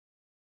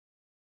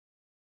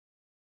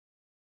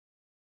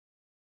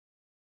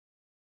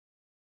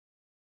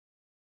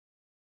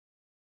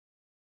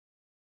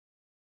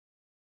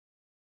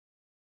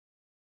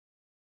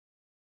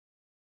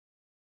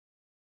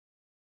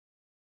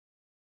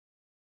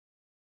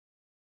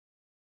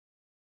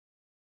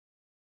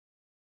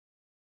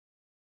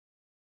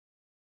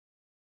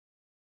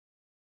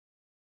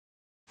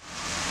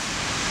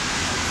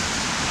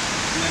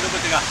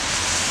got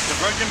the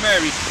Virgin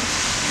Mary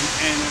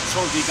and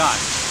supposed to be God.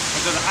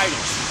 But they're the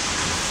idols.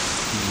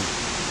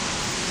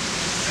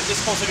 And this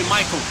is supposed to be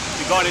Michael,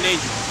 the guardian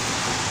angel.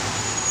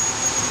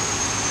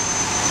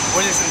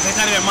 What is it? It's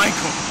not even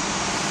Michael.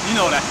 You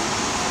know that,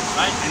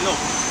 right? And look,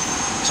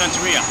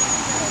 Santeria,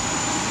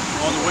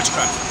 all the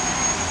witchcraft.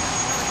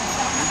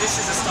 And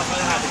this is the stuff I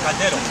had, the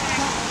Caldero.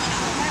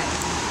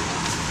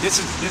 This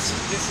is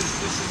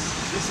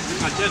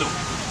the Caldero.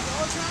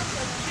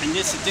 And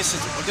this is.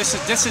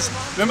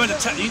 Remember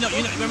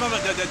remember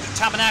the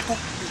tabernacle,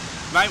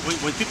 right?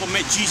 When people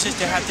met Jesus,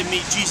 they had to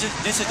meet Jesus.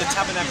 This is the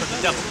tabernacle of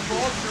the devil.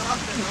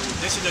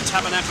 This is the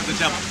tabernacle of the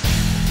devil.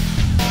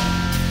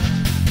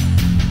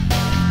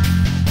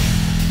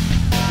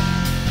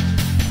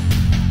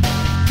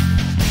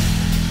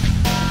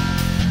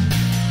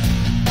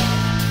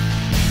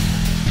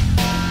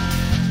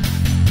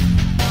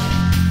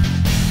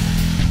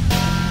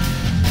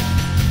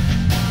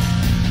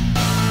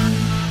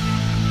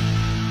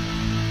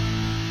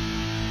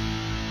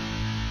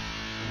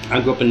 I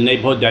grew up in a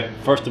neighborhood that,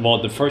 first of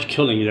all, the first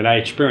killing that I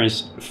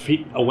experienced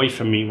feet away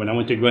from me when I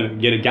went to go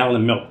and get a gallon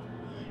of milk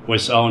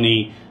was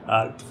only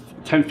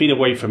 10 feet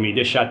away from me.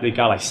 They shot the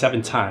guy like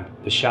 7 times.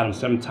 They shot him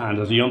 7 times.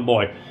 As a young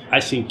boy,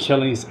 I seen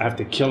killings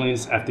after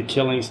killings after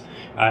killings.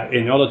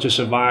 In order to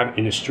survive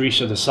in the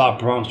streets of the South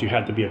Bronx, you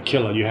had to be a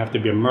killer. You have to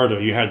be a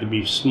murderer. You had to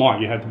be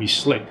smart. You had to be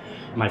slick.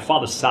 My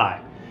father's side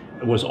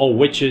was all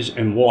witches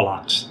and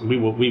warlocks. We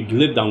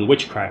lived on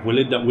witchcraft.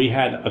 We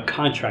had a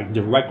contract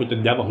direct with the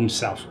devil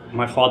himself.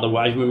 My father,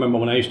 I remember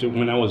when I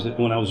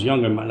was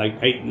younger, like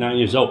 8, 9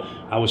 years old,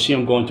 I would see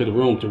him go into the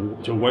room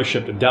to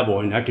worship the devil,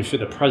 and I could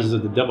feel the presence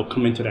of the devil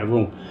come into that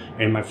room.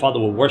 And my father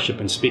would worship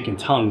and speak in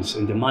tongues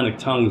and demonic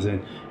tongues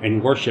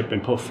and worship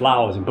and put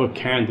flowers and put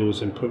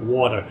candles and put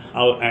water.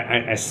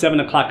 At 7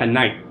 o'clock at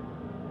night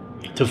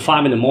to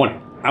 5 in the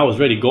morning, I was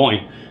already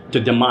going to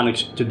demonic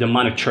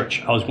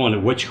church. I was going to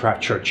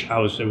witchcraft church. I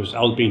was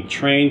being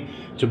trained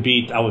to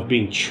be a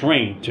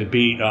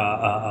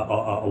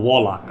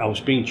warlock. I was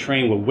being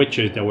trained with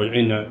witches that were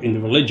in the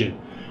religion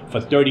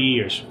for 30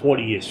 years,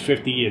 40 years,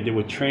 50 years. They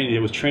was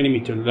training me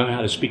to learn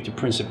how to speak to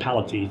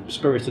principalities,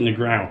 spirits in the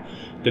ground,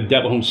 the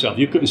devil himself.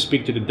 You couldn't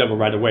speak to the devil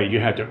right away. You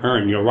had to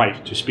earn your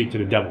right to speak to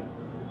the devil.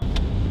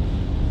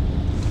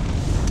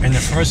 And the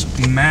first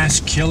mass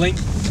killing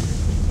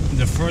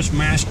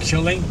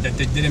that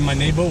they did in my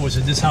neighborhood was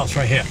in this house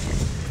right here.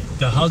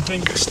 The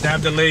husband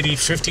stabbed the lady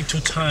 52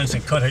 times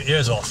and cut her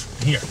ears off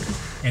here.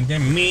 And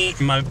then me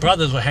and my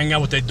brothers were hanging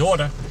out with their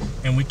daughter,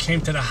 and we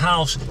came to the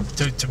house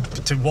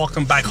to walk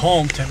them back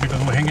home because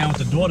we're hanging out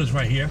with the daughters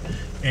right here.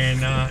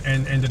 And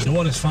the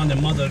daughters found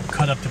their mother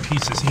cut up to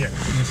pieces here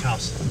in this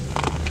house.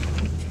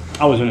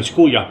 I was in a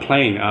schoolyard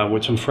playing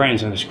with some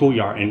friends in the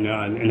schoolyard,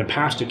 and the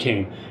pastor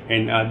came,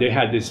 and they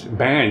had this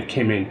band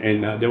came in,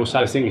 and they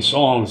started singing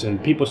songs,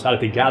 and people started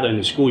to gather in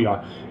the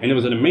schoolyard, and it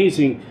was an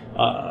amazing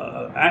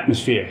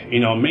atmosphere,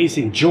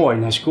 amazing joy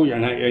in that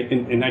schoolyard.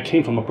 And I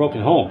came from a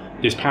broken home.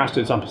 This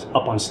pastor's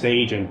up on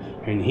stage,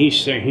 and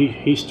he's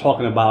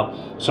talking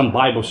about some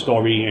Bible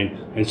story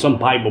and some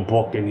Bible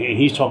book, and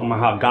he's talking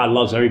about how God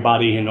loves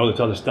everybody and all this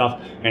other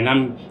stuff.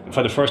 And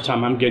for the first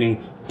time, I'm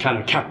getting kind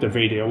of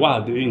captivated.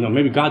 Wow,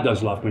 maybe God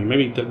does love me.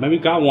 Maybe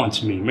God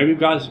wants me. Maybe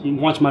God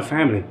wants my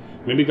family.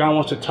 Maybe God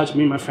wants to touch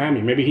me and my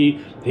family. Maybe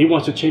he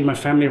wants to change my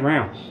family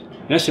around.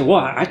 And I said, well,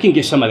 I can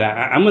get some of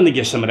that. I'm going to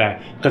get some of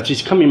that because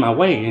he's coming my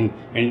way.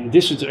 And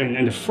this is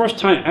and the first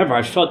time ever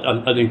I felt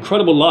an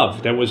incredible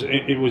love that was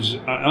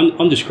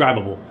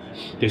undescribable.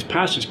 This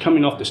pastor's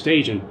coming off the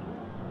stage and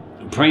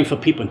praying for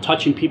people and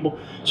touching people.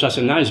 So I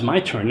said, now it's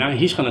my turn. Now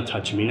he's going to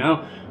touch me.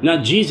 Now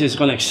Jesus is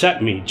going to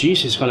accept me.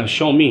 Jesus is going to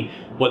show me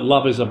what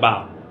love is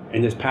about.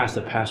 And this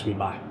pastor passed me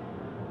by.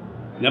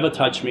 Never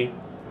touched me.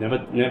 Never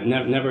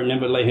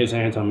laid his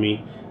hands on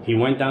me. He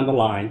went down the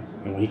line,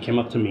 and when he came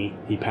up to me,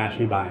 he passed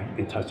me by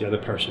and touched the other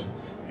person.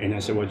 And I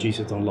said, well,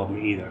 Jesus don't love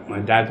me either. My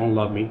dad don't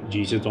love me.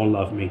 Jesus don't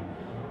love me.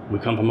 We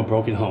come from a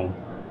broken home.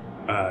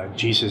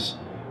 Jesus,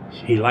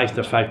 he likes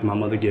the fact my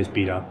mother gets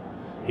beat up.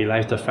 He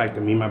likes the fact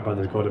that me and my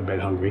brothers go to bed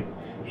hungry.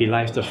 He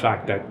likes the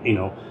fact that,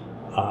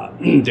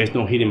 there's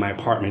no heat in my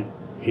apartment.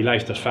 He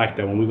likes the fact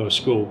that when we go to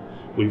school,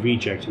 we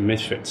reject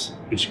misfits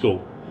in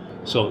school.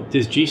 So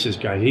this Jesus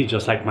guy, he's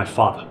just like my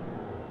father.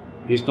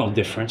 He's no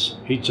difference.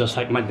 He's just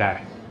like my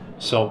dad.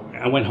 So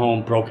I went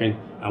home broken.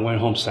 I went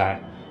home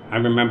sad. I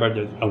remember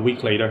that a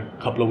week later,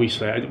 2 weeks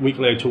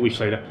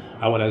later,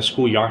 I was at a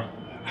schoolyard,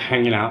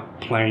 hanging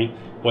out, playing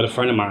with a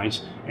friend of mine,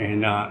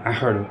 and I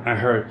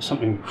heard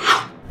something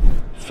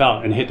fell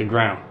and hit the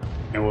ground,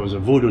 and it was a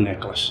voodoo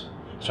necklace.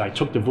 So I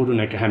took the voodoo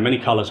necklace. It had many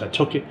colors. I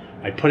took it,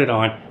 I put it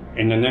on,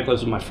 and the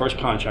necklace was my first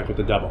contract with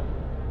the devil.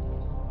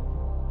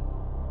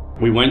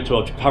 We went to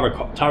a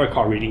tarot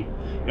card reading,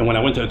 and when I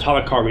went to the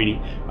tarot card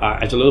reading,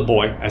 as a little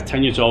boy, at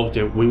 10 years old,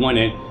 we went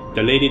in.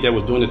 The lady that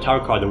was doing the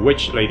tarot card, the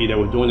witch lady that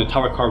was doing the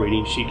tarot card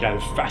reading, she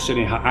got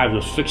fascinated. Her eyes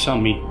was fixed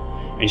on me,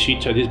 and she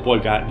told this boy,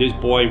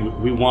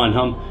 we want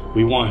him,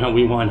 we want him,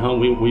 we want him.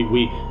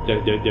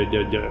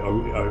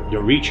 The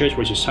reachers,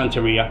 which is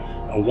Santeria,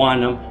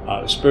 want him.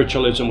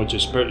 Spiritualism, which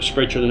is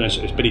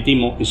spiritualism,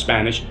 espiritismo in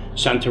Spanish.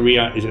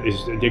 Santeria is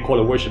they call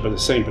it worship of the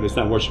saint, but it's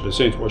not worship of the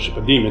saints, worship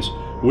of demons.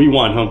 We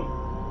want him,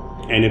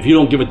 and if you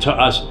don't give it to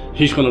us,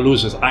 he's going to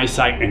lose his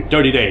eyesight in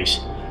 30 days.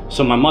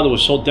 So my mother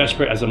was so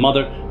desperate as a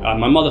mother.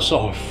 My mother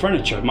saw her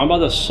furniture. My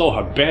mother saw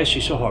her bed. She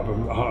saw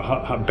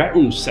her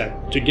bedroom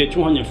set to get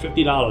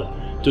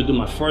 $250 to do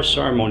my first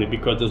ceremony,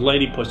 because this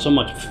lady put so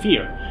much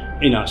fear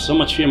in us, so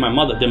much fear in my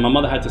mother, that my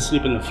mother had to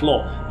sleep in the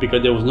floor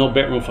because there was no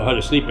bedroom for her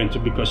to sleep into,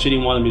 because she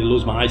didn't want me to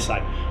lose my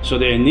eyesight. So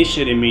they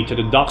initiated me to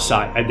the dark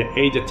side at the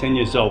age of 10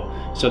 years old.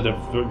 So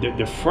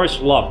the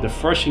first love, the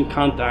first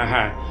encounter I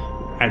had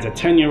as a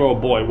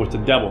 10-year-old boy with the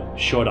devil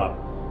showed up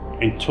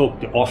and took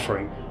the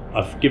offering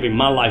of giving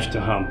my life to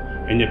him,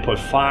 and they put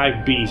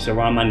 5 beads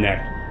around my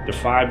neck, the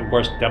 5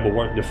 worst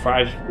the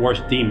 5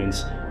 worst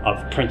demons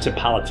of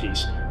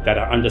principalities that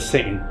are under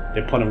Satan.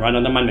 They put them right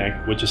under my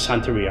neck, which is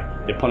Santeria.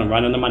 They put them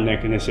right under my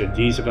neck, and they said,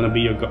 these are going to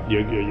be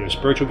your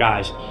spiritual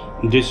guys,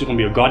 and this is going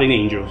to be your guardian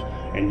angels,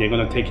 and they're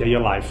going to take care of your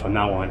life from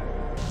now on.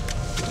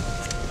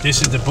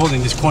 This is the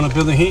building, this corner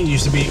building here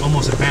used to be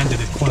almost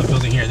abandoned. This corner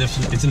building here,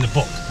 it's in the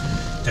book.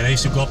 That I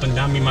used to go up and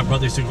down. Me and my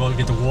brother used to go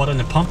get the water and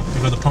the pump.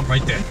 We got the pump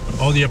right there.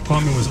 All the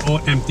apartment was all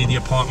empty. The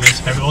apartments,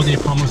 all the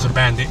apartments was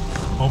abandoned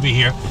over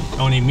here.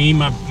 Only me,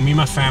 my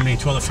family, and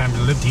 2 other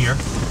families lived here.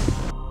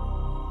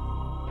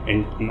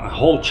 And my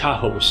whole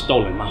childhood was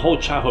stolen. My whole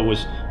childhood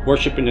was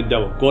worshiping the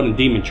devil, going to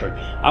demon church.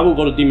 I would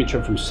go to demon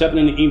church from 7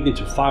 in the evening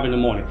to 5 in the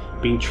morning,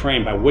 being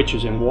trained by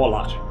witches and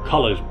warlocks,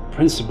 colors,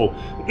 principle,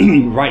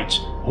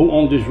 rights. Who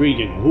owns this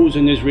region? Who's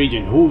in this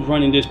region? Who's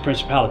running this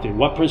principality?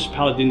 What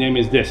principality name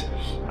is this?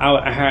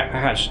 I had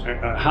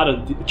how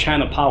to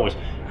channel powers.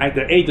 At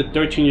the age of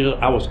 13 years old,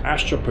 I was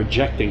astral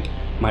projecting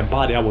my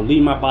body. I would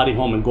leave my body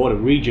home and go to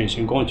regions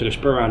and go into the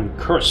spirit realm and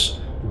curse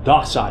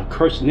dark side,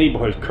 curse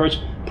neighborhoods,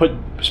 put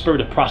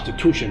spirit of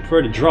prostitution,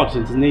 spirit of drugs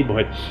into the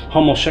neighborhood,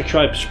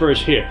 homosexuality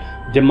spirits here,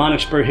 demonic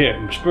spirit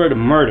here, spirit of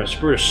murder,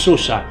 spirit of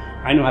suicide.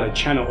 I know how to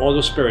channel all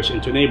those spirits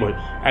into a neighborhood.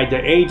 At the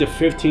age of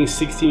 15,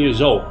 16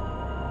 years old,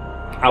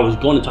 I was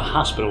going into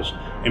hospitals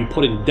and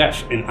putting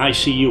death in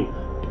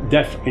ICU,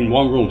 death in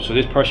one room, so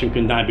this person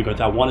couldn't die, because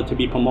I wanted to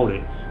be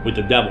promoted with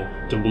the devil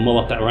to move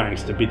up that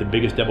ranks to be the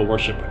biggest devil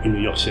worshiper in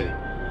New York City.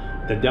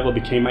 The devil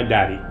became my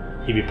daddy.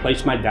 He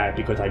replaced my dad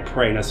because I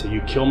prayed and I said,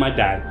 you killed my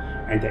dad.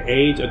 At the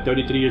age of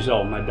 33 years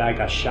old, my dad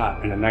got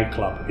shot in a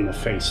nightclub in the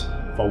face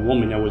for a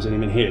woman that wasn't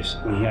even his,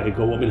 when he had to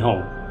go up and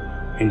home.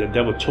 And the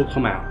devil took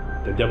him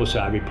out. The devil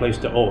said, I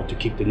replaced the old to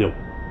keep the new.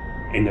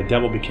 And the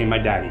devil became my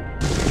daddy.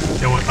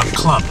 There was a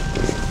club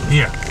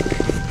here,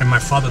 and my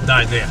father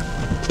died there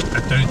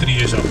at 33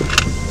 years old,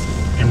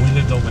 and we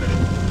lived over there.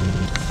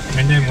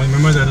 And then when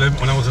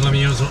I was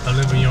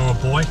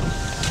 11-year-old boy,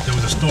 there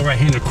was a store right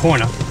here in the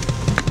corner,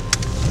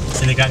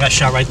 and the guy got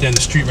shot right there in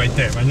the street right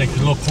there, right next to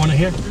the little corner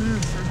here.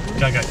 The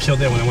guy got killed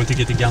there when I went to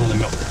get the gallon of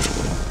milk.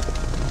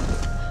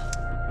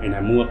 And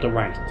I moved up the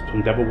ranks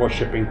from devil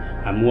worshipping.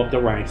 I moved up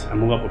the ranks. I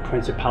moved up with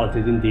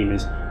principalities and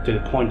demons to the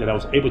point that I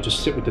was able to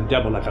sit with the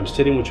devil like I'm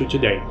sitting with you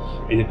today.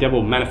 And the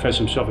devil manifests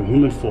himself in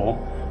human form.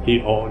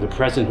 Or the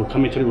presence would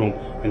come into the room,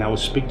 and I would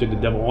speak to the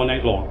devil all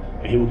night long,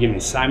 and he would give me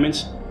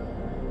assignments.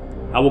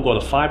 I would go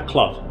to 5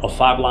 clubs or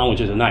 5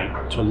 lounges a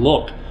night to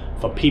look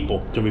for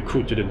people to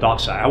recruit to the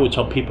dark side. I would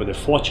tell people their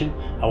fortune.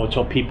 I would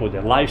tell people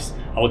their lives.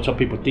 I would tell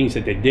people things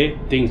that they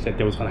did, things that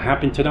was going to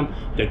happen to them,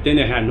 that then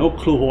they had no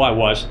clue who I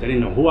was. They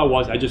didn't know who I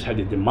was. I just had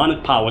the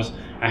demonic powers.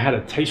 I had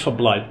a taste for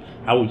blood.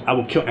 I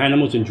would kill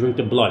animals and drink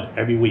the blood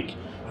every week.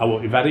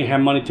 If I didn't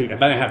have money if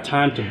I didn't have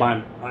time to buy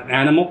an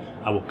animal,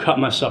 I would cut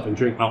myself and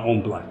drink my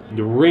own blood.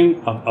 The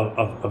ring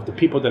of the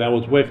people that I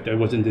was with that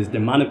was in this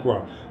demonic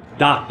world,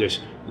 doctors,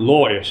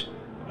 lawyers,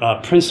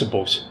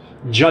 principals,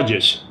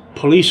 judges,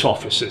 police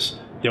officers,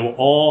 they were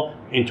all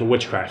into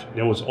witchcraft.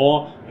 There was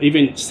all,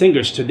 even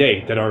singers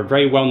today that are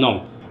very well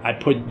known.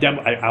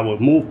 I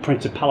would move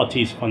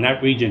principalities from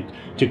that region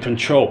to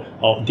control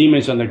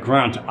demons on the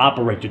ground to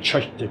operate the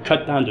church, to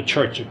cut down the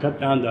church, to cut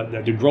down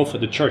the growth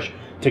of the church,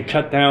 to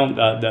cut down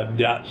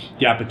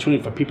the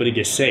opportunity for people to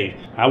get saved.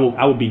 I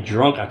would be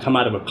drunk. I come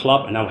out of a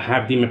club and I would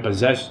have demon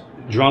possessed,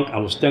 drunk. I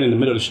would stand in the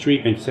middle of the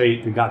street and say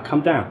to God,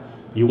 come down.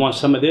 You want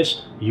some of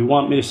this? You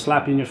want me to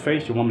slap you in your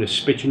face? You want me to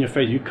spit you in your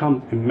face? You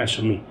come and mess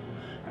with me.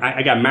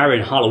 I got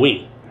married on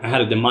Halloween. I had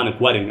a demonic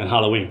wedding on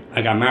Halloween.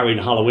 I got married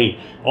on Halloween.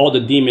 All the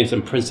demons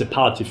and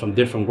principalities from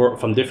different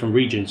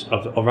regions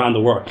around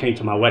the world came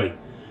to my wedding.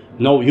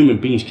 No human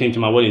beings came to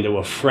my wedding. They were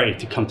afraid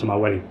to come to my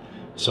wedding.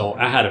 So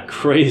I had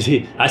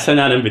I sent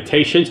out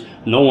invitations.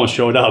 No one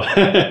showed up.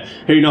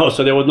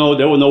 So there were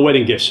no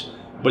wedding gifts.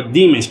 But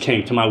demons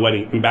came to my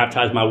wedding and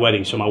baptized my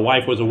wedding. So my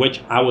wife was a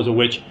witch. I was a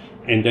witch.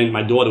 And then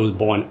my daughter was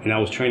born, and I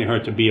was training her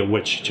to be a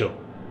witch too.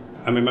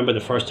 I remember the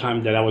first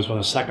time that I was going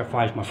to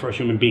sacrifice my first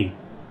human being.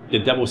 The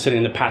devil was sitting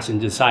in the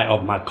passenger side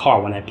of my car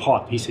when I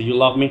parked. He said, you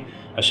love me?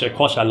 I said, of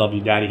course I love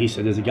you, Daddy. He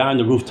said, there's a guy on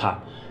the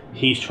rooftop,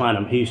 he's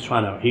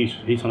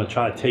gonna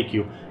try to take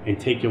you and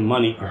take your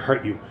money or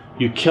hurt you.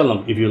 You kill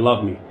him if you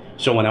love me.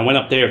 So when I went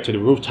up there to the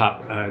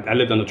rooftop, I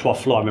lived on the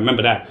 12th floor. I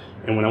remember that.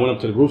 And when I went up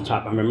to the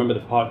rooftop, I remember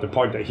the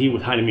part that he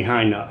was hiding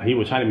behind. He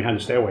was hiding behind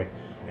the stairway,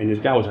 and this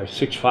guy was like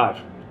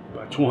 6'5",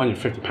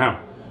 250 pounds.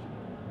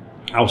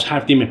 I was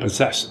half demon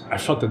possessed. I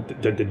felt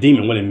the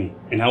demon within me,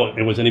 and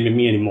it wasn't even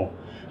me anymore.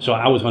 So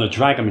I was going to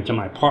drag him into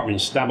my apartment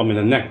and stab him in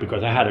the neck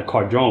because I had a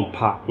Cardrone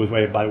pot with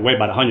weighed about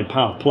 100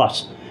 pounds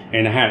plus,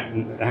 and I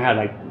had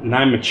like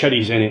 9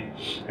 machetes in it,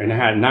 and I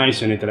had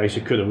knives in it that I used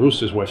to kill the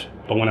roosters with.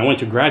 But when I went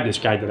to grab this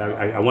guy that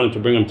I wanted to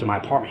bring him to my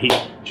apartment, he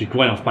just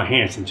went off my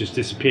hands and just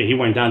disappeared. He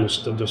went down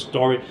the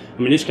story. I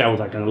mean, this guy was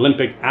like an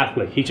Olympic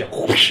athlete. He just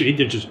whoosh, he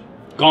just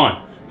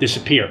gone,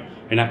 disappeared.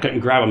 And I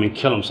couldn't grab him and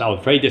kill him, so I was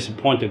very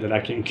disappointed that I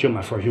couldn't kill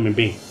my first human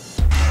being.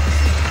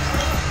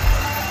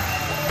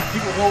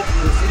 People go to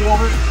the city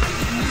over,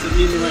 it's a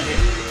demon right here.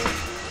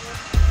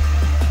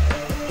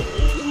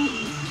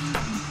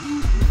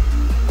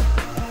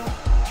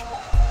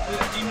 There's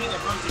a demon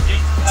that runs the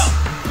gates of hell.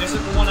 This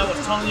is the one I was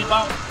telling you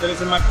about, that is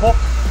in my book.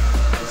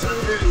 It's right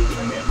here, it's a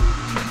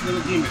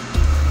little demon.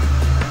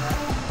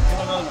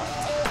 Here's another one.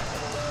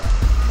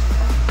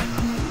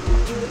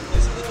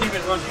 This is the demon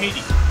that runs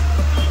Haiti.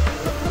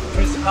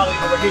 Principality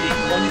over Haiti. The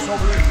one you saw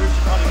over there,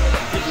 Principality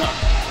over Islam.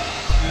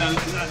 And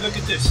look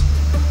at this.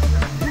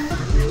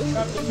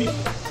 Trap the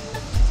people.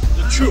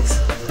 The truth.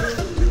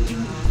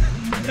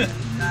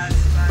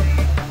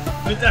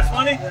 Isn't that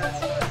funny?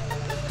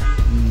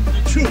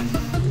 The truth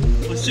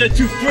will set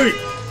you free.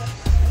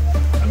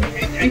 I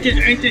mean,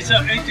 ain't this a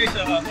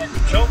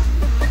joke?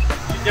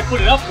 They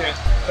put it up there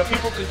so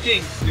people can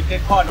think that they're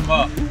part of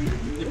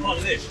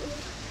this.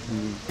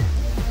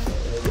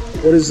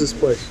 What is this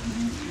place?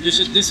 This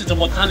is the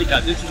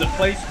Botanica. This is a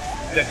place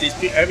that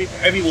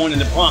everyone in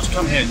the Bronx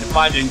come here to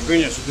buy the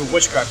ingredients to do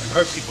witchcraft and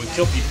hurt people and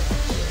kill people.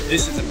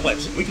 This is the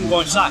place. We can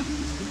go inside.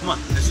 Come on,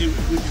 let's see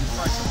if we can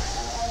find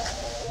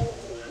something.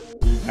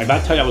 If I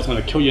tell you I was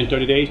going to kill you in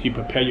 30 days, you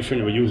prepare your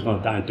funeral, you was going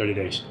to die in 30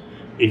 days.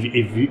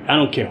 I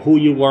don't care who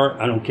you were,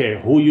 I don't care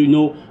who you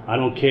knew, I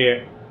don't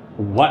care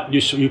what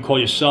you call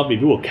yourself.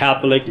 If you were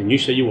Catholic and you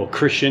say you were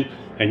Christian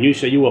and you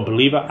say you were a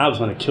believer, I was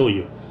going to kill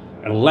you.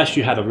 Unless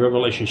you had a real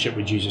relationship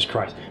with Jesus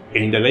Christ.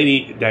 And the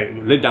lady that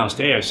lived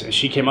downstairs,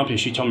 she came up and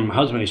she told me, my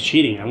husband is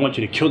cheating. I want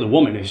you to kill the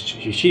woman that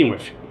she's cheating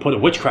with. Put a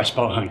witchcraft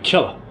spell on her and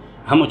kill her.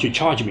 How much you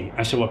charge me?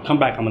 I said, well, come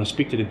back. I'm going to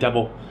speak to the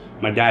devil,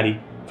 my daddy,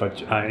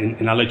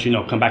 and I'll let you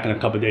know. Come back in a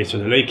couple of days. So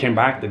the lady came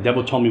back. The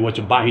devil told me what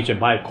to buy. He said,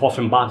 buy a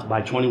coffin box,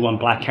 buy 21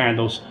 black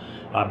candles,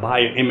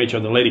 buy an image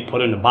of the lady,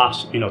 put her in the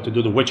box, to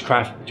do the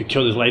witchcraft, to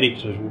kill this lady.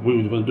 So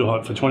we were going to do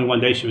her for 21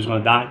 days. She was going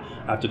to die.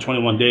 After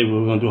 21 days, we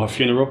were going to do her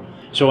funeral.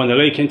 So when the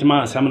lady came to me,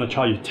 I said, I'm going to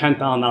charge you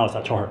 $10,000,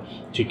 I told her,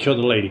 to kill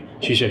the lady.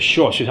 She said,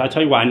 sure. She said, I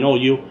tell you what, I know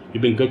you.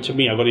 You've been good to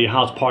me. I go to your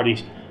house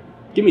parties.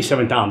 Give me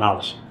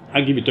 $7,000.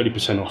 I'll give you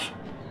 30% off.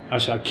 I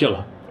said, I'll kill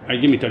her.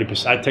 Give me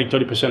 30%. I take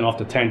 30% off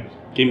the 10.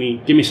 Give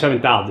me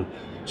 7,000.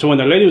 So when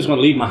the lady was going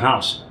to leave my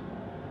house,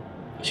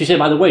 she said,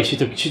 by the way,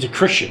 she's a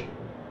Christian.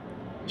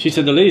 She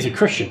said, the lady's a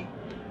Christian.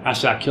 I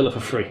said, I'll kill her for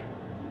free.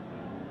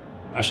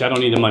 I said, I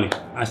don't need the money.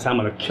 I said, I'm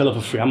going to kill her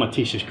for free. I'm going to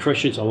teach these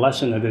Christians a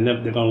lesson that they're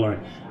going to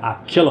learn.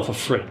 I'll kill her for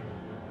free.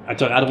 I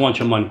told her, I don't want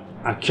your money.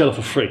 I'll kill her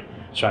for free.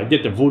 So I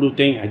did the voodoo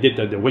thing. I did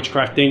the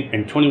witchcraft thing.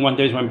 And 21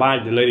 days went by.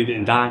 The lady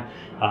didn't die.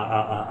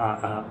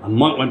 A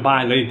month went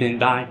by. The lady didn't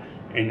die.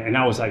 And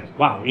I was like,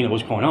 wow,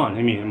 what's going on?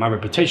 I mean, my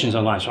reputation's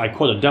on line. So I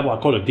called the devil.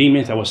 I called the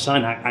demons that was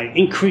signed. I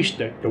increased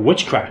the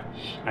witchcraft.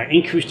 I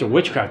increased the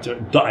witchcraft.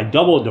 I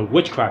doubled the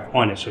witchcraft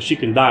on it so she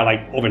can die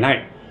like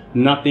overnight.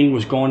 Nothing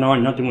was going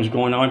on. Nothing was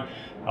going on.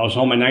 I was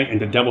home at night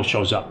and the devil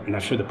shows up. And I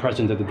feel the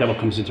presence of the devil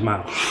comes into my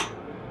house.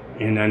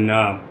 And then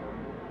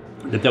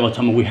the devil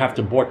told me, we have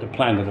to abort the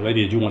plan of the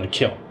lady that you want to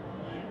kill.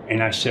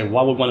 And I said,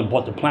 why would we want to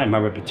abort the plan? My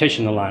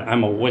reputation on the line.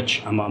 I'm a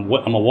witch. I'm a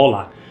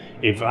warlock.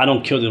 If I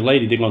don't kill the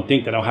lady, they're going to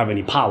think that I don't have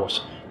any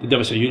powers. The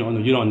devil said, you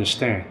don't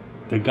understand.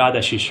 The God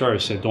that she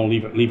serves said, don't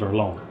leave her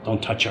alone.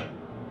 Don't touch her.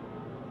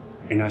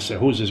 And I said,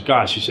 who's this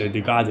God? She said,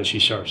 the God that she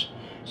serves.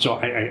 So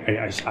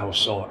I was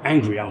so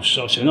angry. I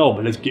said, no,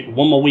 but let's get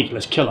one more week.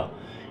 Let's kill her.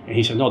 And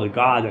he said, no, the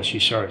God that she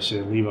serves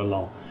said, leave her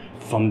alone.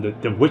 From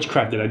the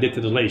witchcraft that I did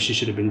to the lady, she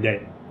should have been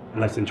dead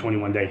in less than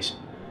 21 days.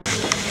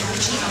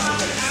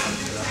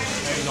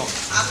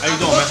 How you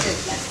doing, man?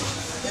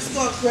 It's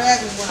going to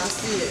grab me when I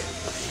see it.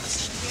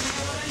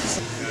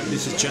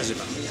 This is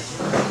Jezebel.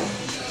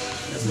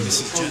 This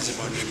is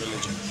Jezebel in the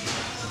religion.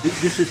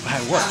 This is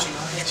how it works.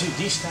 See,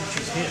 these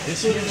statues here,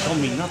 this here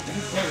don't mean nothing.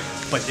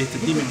 But it's the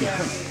demon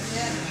behind it.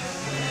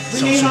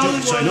 So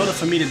in order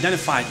for me to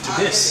identify to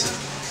this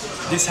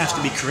has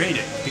to be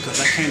created because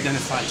I can't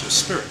identify to a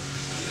spirit.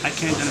 I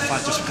can't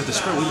identify just because the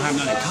spirit, we don't have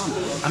nothing in common.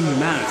 I'm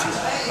humanity.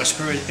 A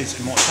spirit is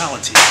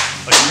immortality.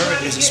 A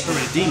spirit is a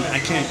spirit of demon.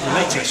 I can't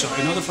relate to it. So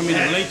in order for me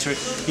to relate to it,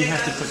 he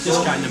has to put this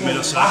guy in the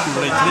middle so I can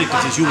relate to it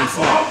because he's human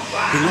form.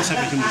 He looks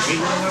like a human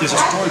being. There's a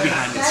story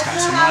behind this guy,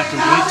 so now I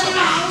can relate to him.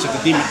 So the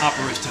demon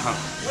operates to him.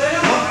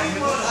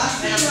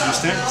 You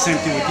understand? Same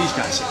thing with these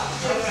guys here.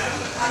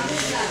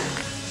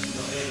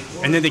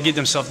 And then they give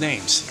themselves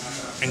names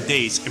and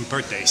days and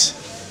birthdays.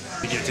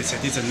 They say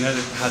these are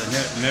how the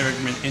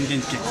American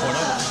Indians get caught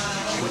up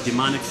with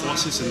demonic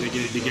forces, and they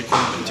get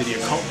caught up into the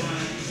occult.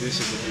 These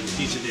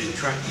are the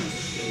entrapment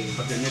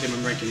of the Native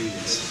American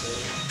Indians.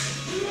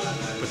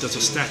 But those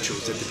are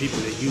statues that the people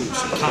that use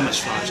to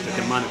camouflage the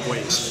demonic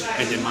ways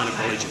and demonic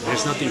religion.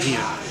 There's nothing here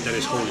that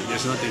is holy.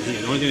 There's nothing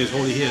here. The only thing that's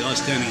holy here is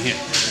us standing here.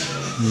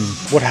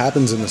 What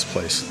happens in this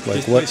place?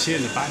 Like this what? Place here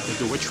in the back, they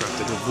do witchcraft,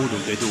 they do voodoo,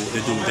 they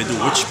do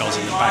witch spells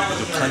in the back, they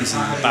do cleansing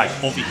in the back.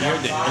 Over here,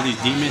 all these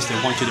demons, they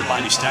want you to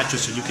buy these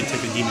statues so you can take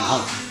a demon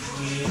home.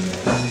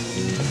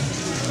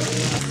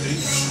 They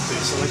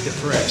select the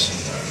prayers.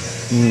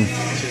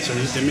 So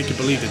they make you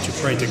believe that you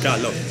pray to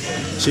God. Look,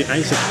 see, I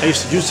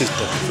used to use this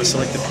book for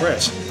selected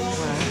prayers.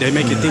 They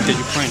make you think that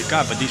you're praying to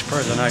God, but these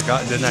prayers are not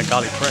God. They're not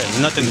godly prayers.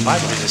 There's nothing in the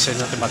Bible. They say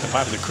nothing about the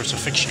Bible. The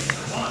crucifixion.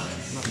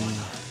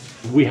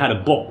 We had a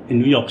book in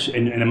New York,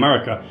 in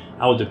America.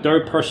 I was the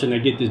third person to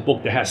get this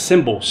book that has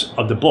symbols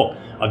of the book,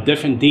 of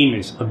different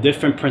demons, of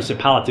different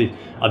principalities,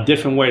 of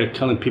different way of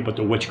killing people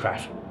through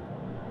witchcraft.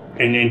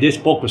 And this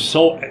book was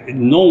so,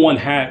 no one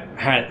had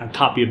a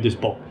copy of this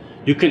book.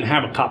 You couldn't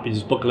have a copy of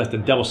this book unless the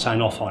devil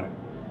signed off on it.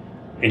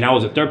 And I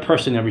was the third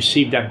person that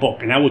received that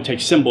book. And I would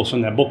take symbols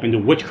from that book and do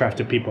witchcraft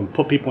to people and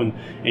put people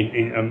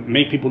in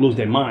make people lose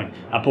their mind.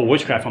 I put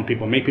witchcraft on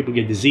people, make people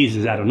get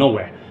diseases out of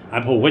nowhere. I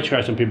put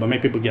witchcraft on people,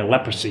 make people get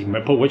leprosy. I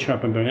put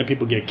witchcraft on people, make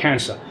people get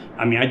cancer.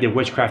 I mean, I did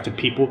witchcraft to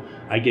people.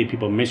 I gave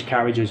people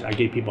miscarriages. I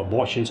gave people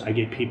abortions. I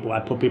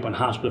put people in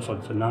hospital for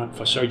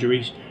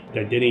surgeries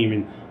that didn't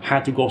even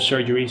have to go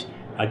surgeries.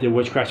 I did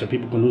witchcraft so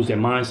people can lose their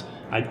minds.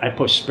 I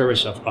put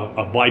spirits of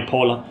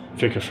bipolar,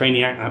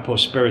 schizophrenia. I put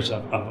spirits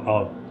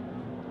of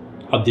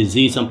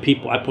disease on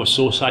people. I put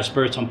suicide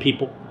spirits on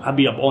people. I'd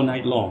be up all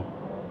night long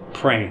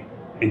praying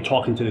and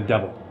talking to the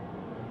devil.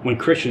 When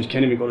Christians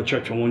can't even go to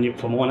church for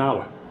 1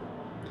 hour.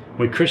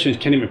 When Christians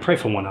can't even pray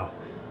for 1 hour.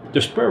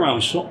 The spirit realm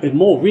is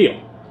more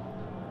real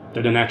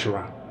than the natural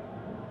realm.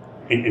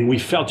 And we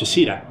fail to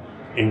see that.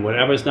 And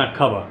whatever is not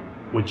covered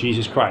with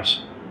Jesus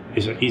Christ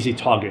is an easy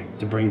target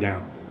to bring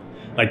down.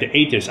 Like the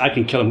atheists, I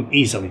can kill them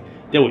easily.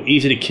 They were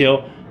easy to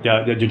kill.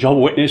 The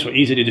Jehovah's Witnesses were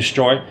easy to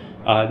destroy.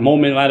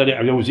 Moment later,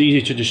 it was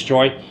easy to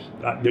destroy.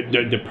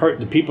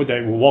 The people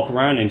that will walk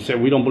around and say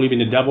we don't believe in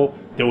the devil,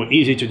 they were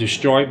easy to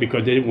destroy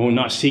because they will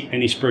not seek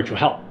any spiritual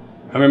help.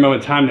 I remember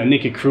the time that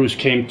Nicky Cruz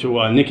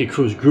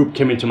group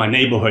came into my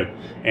neighborhood,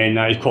 and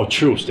it's called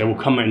Truce. They would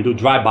come and do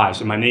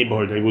drive-bys in my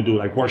neighborhood. They would do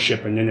like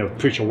worship, and then they would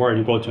preach a word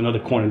and go to another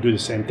corner and do the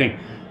same thing.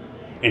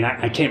 And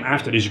I came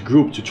after this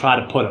group to try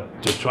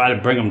to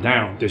bring them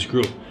down, this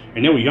group.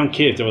 And they were young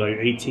kids. They were like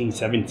 18,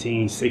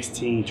 17,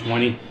 16,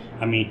 20.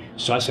 I mean,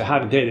 so I said, how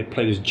dare they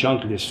play this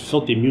junk, this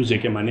filthy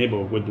music in my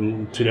neighborhood, with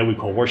today we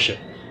call worship.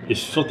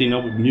 This filthy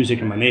music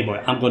in my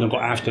neighborhood. I'm going to go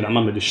after them.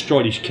 I'm going to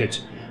destroy these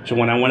kids. So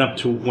when I went up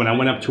to where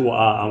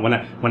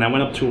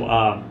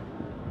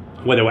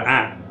they were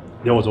at,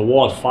 there was a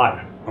wall of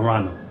fire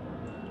around them.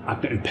 I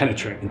couldn't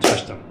penetrate and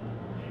touch them.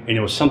 And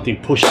there was something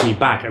pushing me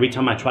back. Every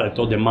time I tried to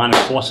throw demonic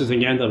forces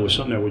again, there was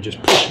something that would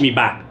just push me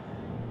back.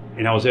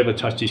 And I was able to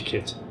touch these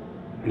kids.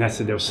 And I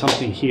said, there was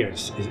something here.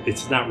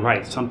 It's not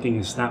right. Something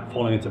is not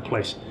falling into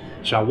place.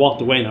 So I walked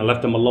away and I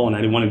left them alone. I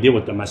didn't want to deal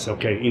with them. I said,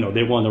 okay,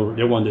 they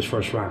won this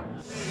first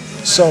round.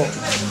 So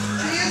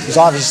there's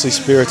obviously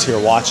spirits here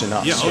watching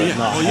us. Yeah,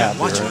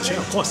 watching us. Yeah,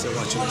 of course they're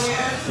watching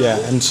us. Yeah,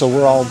 and so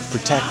we're all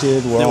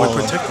protected. We're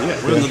protected.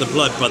 Yeah, we're under the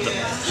blood, brother.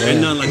 They're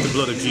none like the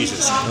blood of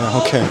Jesus.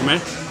 Okay.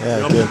 Man,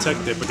 we're all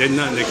protected, but there's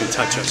nothing that can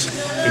touch us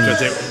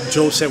because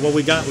Job said, "What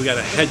we got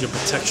a hedge of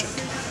protection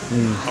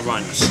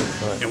around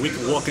us, and we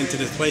can walk into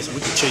this place and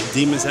we can chase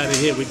demons out of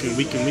here. We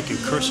can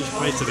curse this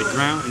place to the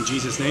ground in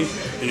Jesus' name,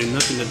 and there's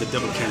nothing that the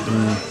devil can do."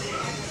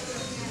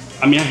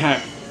 I mean, I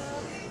had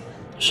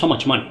so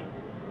much money,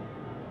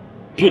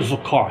 beautiful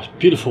cars,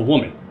 beautiful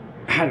woman.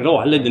 I had it all.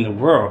 I lived in the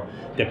world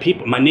that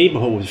people, my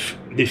neighborhood,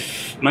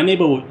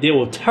 they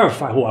were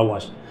terrified who I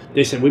was.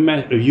 They said,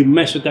 if you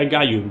mess with that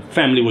guy, your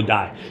family will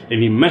die. If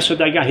you mess with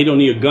that guy, he don't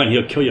need a gun.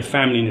 He'll kill your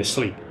family in his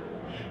sleep.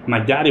 My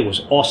daddy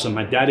was awesome.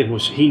 My daddy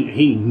was,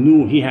 he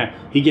knew,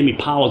 he gave me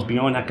powers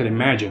beyond I could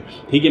imagine.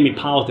 He gave me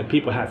powers that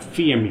people had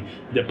fear of me.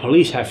 The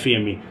police had fear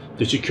of me.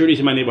 The securities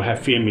in my neighborhood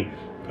had fear of me.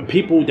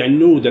 People that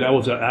knew that I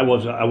was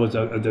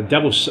the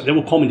devil's, they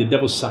would call me the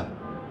devil's son.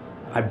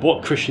 I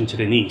brought Christians to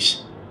their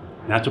knees,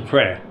 not to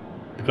prayer,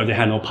 because they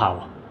had no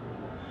power.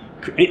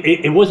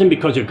 It wasn't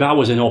because your God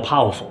wasn't all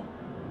powerful.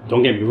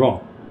 Don't get me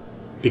wrong.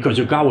 Because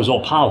your God was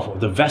all powerful.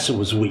 The vessel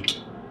was weak.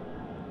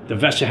 The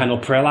vessel had no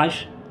prayer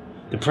life.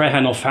 The prayer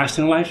had no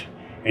fasting life,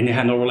 and they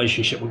had no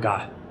relationship with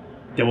God.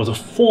 There was a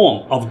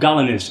form of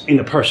godliness in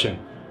the person,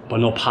 but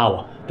no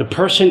power. The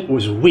person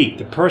was weak.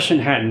 The person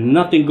had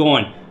nothing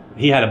going.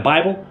 He had a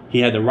Bible. He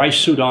had the right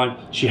suit on.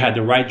 She had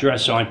the right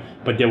dress on,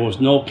 but there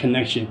was no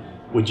connection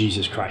with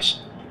Jesus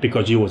Christ,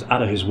 because you was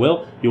out of his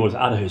will, you was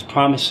out of his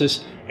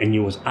promises, and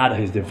you was out of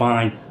his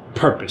divine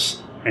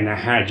purpose. And I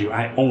had you,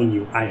 I own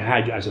you, I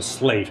had you as a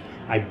slave.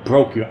 I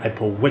broke you. I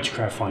put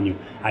witchcraft on you.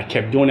 I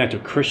kept doing that to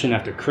Christian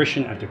after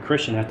Christian after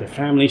Christian, after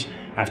families,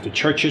 after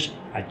churches.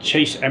 I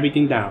chased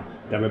everything down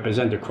that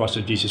represent the cross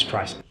of Jesus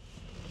Christ.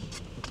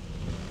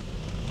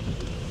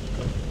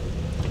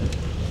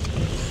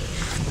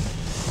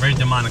 Very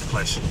demonic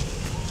place.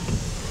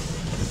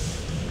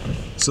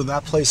 So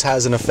that place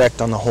has an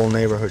effect on the whole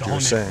neighborhood, you're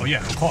saying? Oh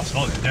yeah, of course.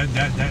 Oh,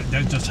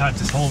 that just had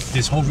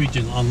this whole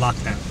region on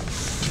lockdown.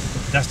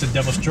 That's the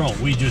devil's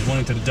throne. We just went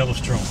into the devil's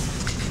throne.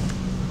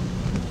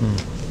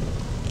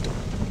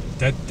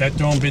 That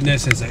throne been there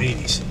since the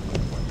 80s.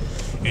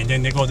 And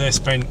then they go there,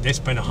 spend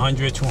 $100,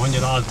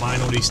 $200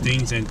 buying all these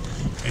things, and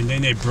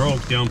then they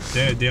broke.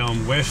 They're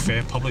on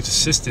welfare, public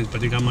assistance,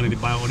 but they got money to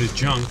buy all this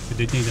junk. But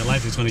they think their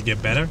life is going to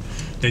get better.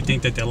 They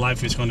think that their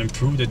life is going to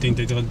improve. They think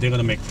that they're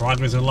going to make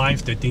progress in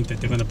life. They think that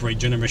they're going to break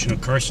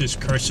generational curses.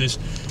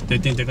 They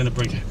think they're going to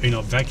break,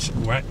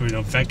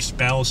 vex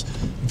spells,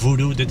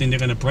 voodoo. They think they're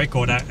going to break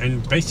all that.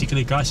 And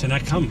basically, God said, "I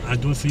come. I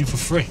do it for you for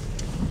free.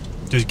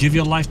 Just give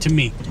your life to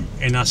me,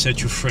 and I'll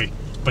set you free."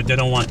 But they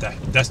don't want that.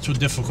 That's too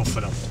difficult for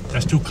them.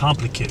 That's too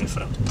complicated for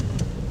them.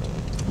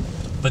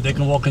 But they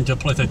can walk into a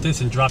place like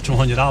this and drop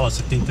 $200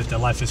 to think that their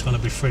life is going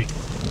to be free,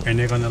 and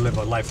they're going to live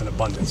a life in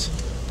abundance.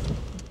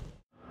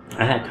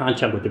 I had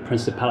contact with the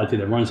principality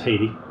that runs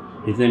Haiti.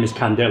 His name is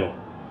Candelo.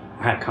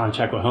 I had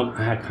contact with him.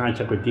 I had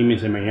contact with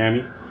demons in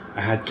Miami.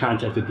 I had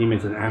contact with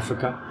demons in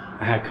Africa.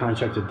 I had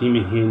contact with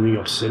demons here in New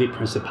York City,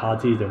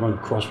 principalities that run the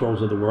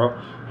crossroads of the world,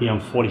 here on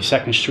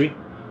 42nd Street.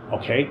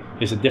 Okay,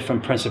 there's a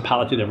different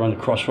principality that run the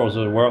crossroads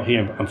of the world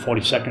here on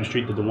 42nd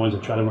Street than the ones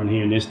that try to run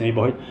here in this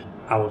neighborhood.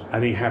 I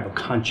didn't have a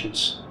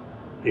conscience.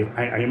 I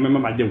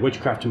remember I did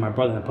witchcraft to my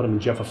brother and I put him in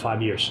jail for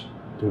 5 years.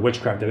 The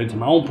witchcraft I did to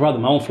my own brother,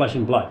 my own flesh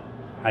and blood.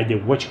 I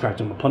did witchcraft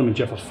to him. I put him in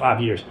jail for 5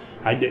 years.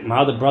 My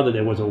other brother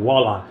that was a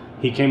warlock,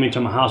 he came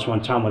into my house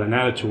one time with an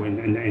attitude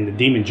and the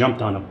demon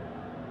jumped on him.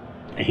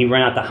 And he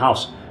ran out the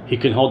house. He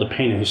couldn't hold the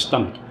pain in his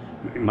stomach.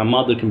 My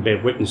mother can bear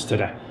witness to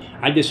that.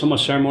 I did so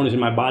much ceremonies in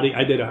my body.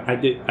 I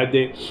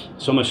did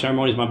so much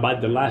ceremonies in my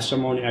body. The last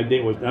ceremony I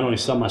did was not only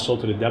sell my soul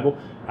to the devil.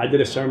 I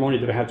did a ceremony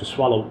that I had to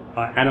swallow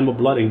animal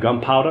blood and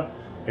gunpowder.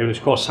 It was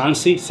called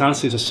Sansi.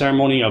 Sansi is a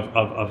ceremony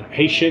of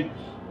Haitian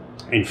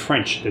and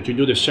French that you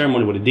do the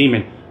ceremony with a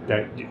demon.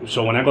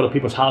 So when I go to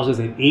people's houses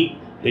and eat,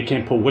 they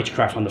can't put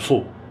witchcraft on the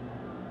food.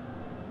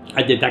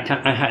 I did that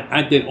kind.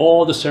 I did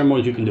all the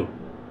ceremonies you can do.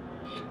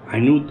 I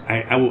knew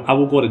I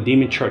would go to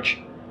demon church.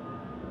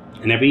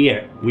 And every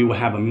year, we would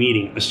have a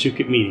meeting, a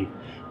secret meeting.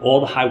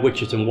 All the high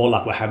witches and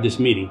warlock would have this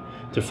meeting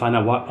to find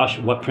out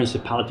what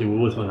principality we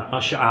were going to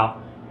usher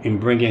out and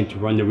bring in to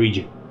run the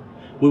region.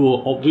 We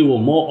were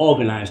more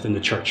organized than the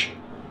church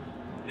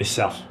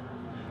itself.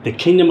 The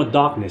kingdom of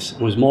darkness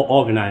was more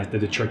organized than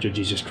the Church of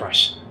Jesus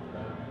Christ.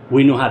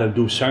 We knew how to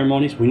do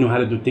ceremonies. We knew how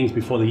to do things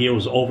before the year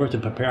was over to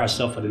prepare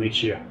ourselves for the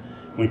next year.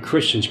 When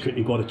Christians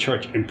couldn't go to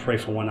church and pray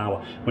for 1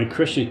 hour. When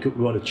Christians could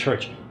go to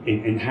church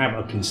and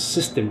have a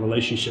consistent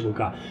relationship with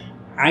God.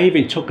 I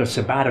even took a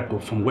sabbatical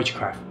from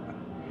witchcraft,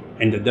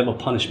 and the devil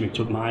punished me,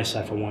 took my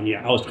eyesight for 1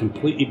 year. I was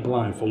completely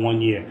blind for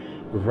 1 year,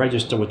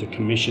 registered with the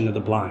Commission of the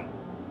Blind.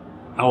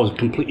 I was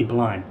completely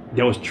blind.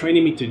 They was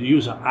training me to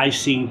use an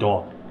eye-seeing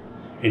dog,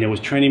 and they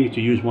was training me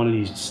to use one of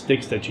these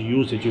sticks that you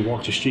use that you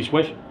walk the streets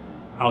with.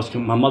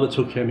 My mother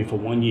took care of me for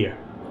 1 year.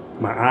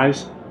 My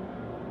eyes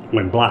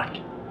went black,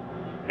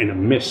 and a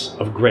mist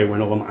of gray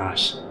went over my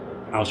eyes.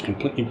 I was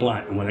completely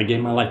blind, and when I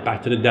gave my life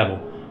back to the devil,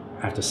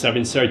 after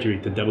 7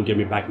 surgeries, the devil gave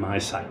me back my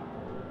eyesight.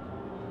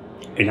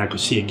 And I could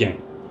see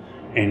again.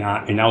 And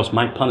that was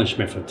my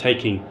punishment for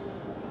taking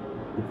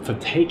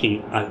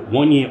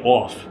 1 year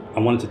off. I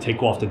wanted to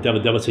take off. The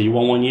devil said, "You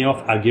want 1 year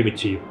off? I'll give it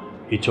to you."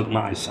 He took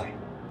my eyesight.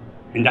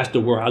 And that's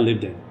the world I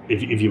lived in.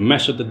 If you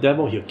mess with the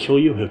devil, he'll kill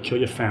you, he'll kill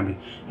your family.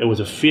 It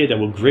was a fear that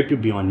will grip you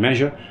beyond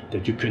measure,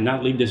 that you could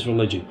not leave this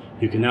religion.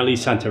 You could not leave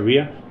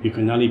Santeria, you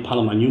could not leave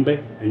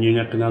Palamanyumbe, and you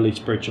could not leave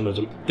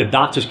spiritualism. The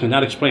doctors could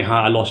not explain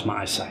how I lost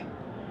my eyesight.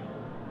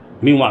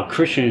 Meanwhile,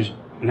 Christians,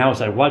 and I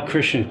was like, what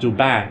Christians do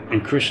bad,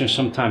 and Christians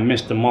sometimes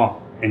miss the mark,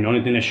 and the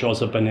only thing that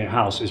shows up in their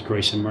house is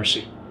grace and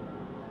mercy.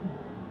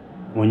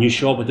 When you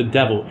show up with the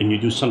devil and you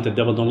do something the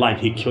devil don't like,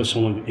 he kills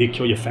someone, he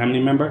kill your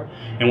family member.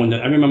 And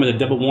I remember the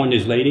devil warned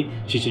this lady.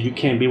 She said, "You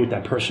can't be with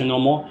that person no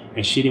more."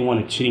 And she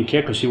didn't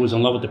care because she was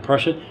in love with the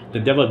person. The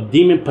devil,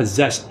 demon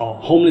possessed a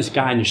homeless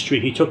guy in the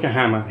street. He took a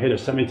hammer, hit her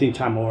 17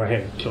 times over her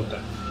head, killed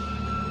her.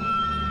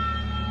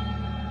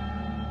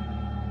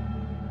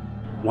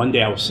 One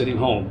day I was sitting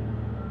home,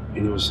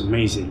 and it was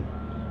amazing.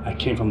 I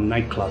came from a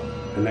nightclub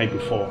the night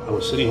before. I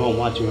was sitting home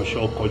watching a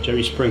show called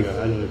Jerry Springer.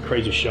 I know, the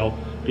crazy show.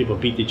 People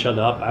beat each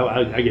other up.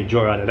 I get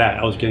joy out of that.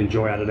 I was getting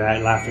joy out of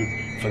that, laughing.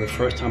 For the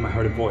first time, I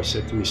heard a voice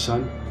said to me,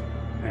 "Son,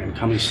 I am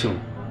coming soon.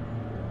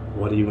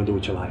 What are you going to do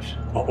with your life?"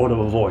 An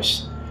audible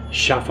voice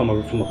shot from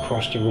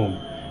across the room.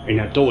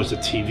 And I thought it was the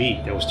TV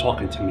that was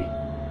talking to me.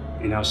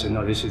 And I said,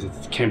 "No, it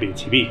can't be the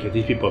TV because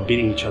these people are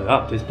beating each other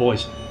up. These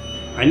boys."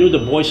 I knew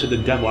the voice of the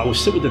devil. I would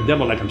sit with the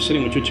devil like I'm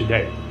sitting with you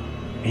today.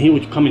 And he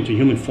would come into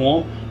human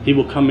form. He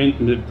will come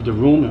in the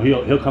room.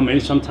 He'll come in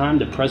sometime.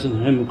 The presence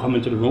of him will come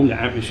into the room. The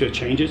atmosphere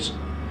changes.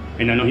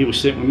 And I know he would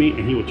sit with me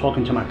and he would talk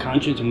into my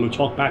conscience, and we'll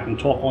talk back and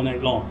talk all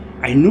night long.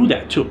 I knew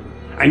that too.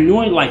 I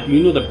knew it like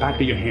you know the back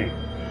of your hand.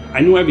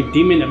 I knew every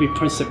demon, every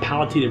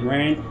principality that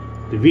ran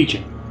the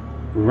region,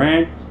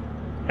 ran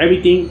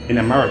everything in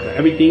America,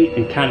 everything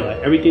in Canada,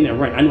 everything that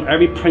ran. I knew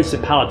every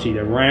principality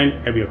that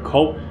ran, every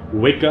occult,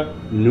 Wicca,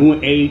 New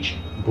Age,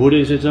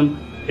 Buddhism,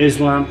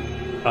 Islam,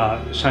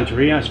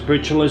 Santeria,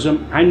 spiritualism.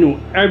 I knew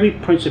every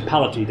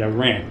principality that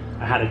ran.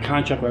 I had a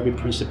contract with every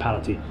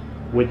principality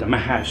with them. I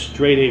had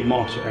straight A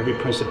marks of every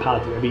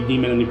principality, every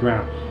demon on the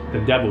ground,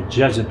 the devil,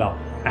 Jezebel.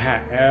 I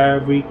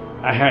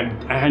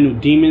had new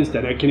demons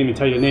that I can't even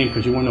tell you the name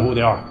because you won't know who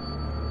they are.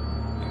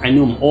 I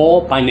knew them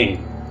all by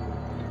name.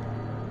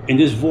 And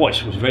this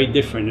voice was very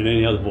different than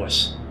any other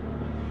voice.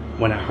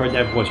 When I heard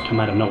that voice come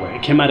out of nowhere,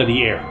 it came out of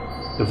the air,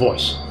 the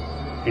voice.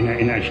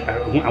 And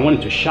I went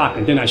into shock.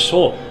 And then I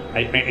saw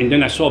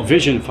a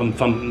vision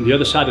from the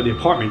other side of the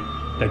apartment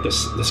that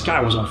the sky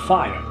was on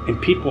fire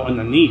and people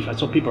underneath. I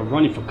saw people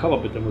running for cover,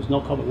 but there was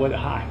no cover where to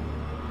hide.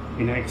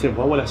 And I said,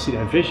 why would I see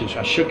that vision? So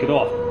I shook it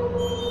off.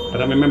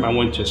 But I remember I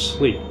went to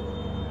sleep,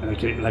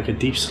 like a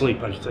deep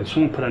sleep. Like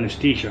someone put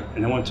anesthesia,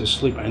 and I went to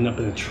sleep. I ended up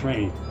in a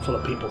train full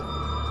of people.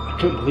 I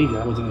couldn't believe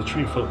that I was in a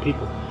train full of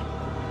people.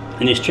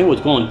 And this train was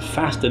going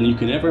faster than you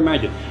can ever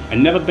imagine. I'd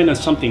never been on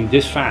something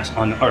this fast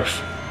on earth.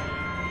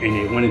 And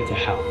it went into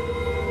hell.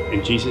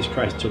 And Jesus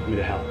Christ took me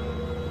to hell.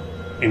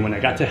 And when I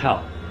got to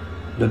hell,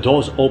 the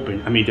doors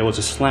opened. I mean, there was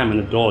a slam in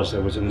the doors.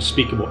 There was an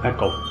unspeakable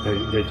echo.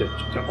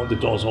 The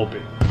doors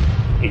opened.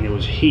 And there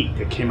was heat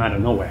that came out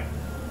of nowhere.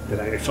 That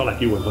I felt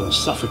like you were going to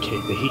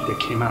suffocate, the heat that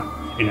came out.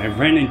 And I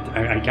ran in,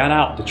 I got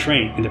out the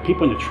train, and the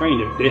people in the train,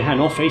 they had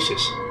no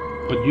faces.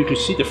 But you could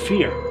see the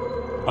fear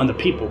on the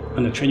people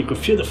on the train. You could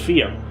feel the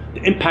fear,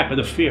 the impact of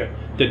the fear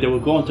that they were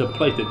going to a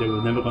place that they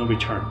were never going to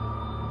return.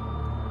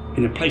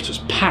 And the place was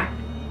packed.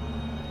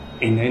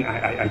 And then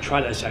I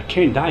tried, I said, I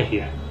can't die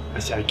here. I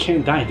said, I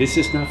can't die. This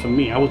is not for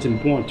me. I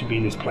wasn't born to be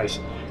in this place.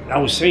 I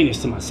was saying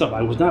this to myself.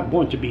 I was not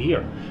born to be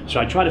here. So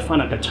I tried to find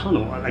like a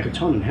tunnel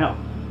in hell.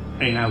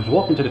 And I was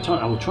walking to the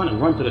tunnel. I was trying to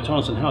run to the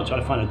tunnels in hell, try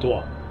to find a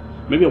door,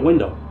 maybe a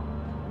window,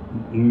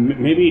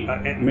 maybe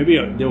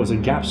there was a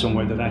gap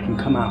somewhere that I can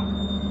come out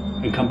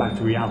and come back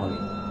to reality.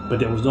 But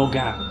there was no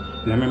gap.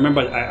 And I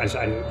remember, as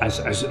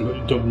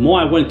the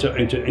more I went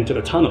into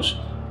the tunnels,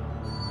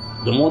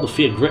 the more the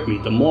fear gripped me.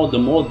 The more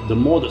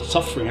the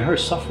suffering. I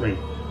heard suffering.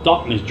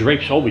 Darkness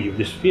drapes over you.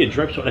 This fear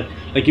drapes over,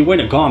 like you're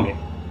wearing a garment.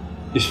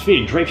 This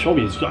fear drapes over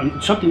you. It's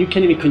something you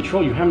can't even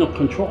control. You have no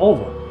control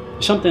over.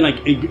 It's something like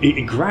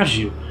it grabs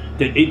you.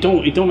 That it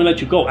don't even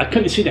let you go. I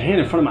couldn't see the hand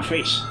in front of my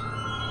face,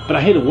 but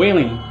I hear the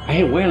wailing. I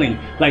hear wailing.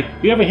 Like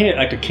you ever hear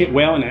like a kid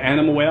wail and an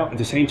animal wail at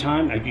the same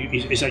time? Like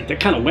it's like that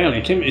kind of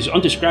wailing. It's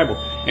undescribable.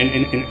 And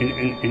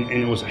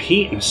it was a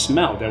heat and a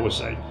smell that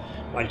was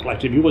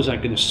like if you was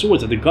like in the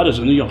sewers of the gutters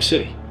of New York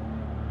City.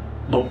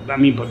 But I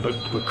mean, but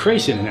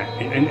crazier than that.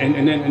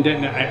 And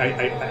then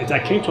I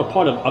came to a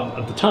part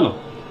of the tunnel.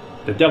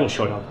 The devil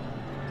showed up.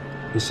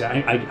 He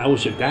said, I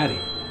was your daddy.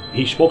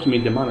 He spoke to me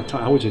in the amount of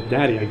time. I was your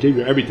daddy. I gave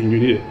you everything you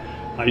needed.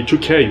 I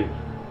took care of you.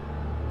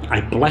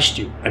 I blessed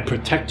you. I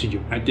protected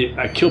you.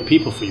 I killed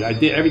people for you. I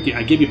did everything.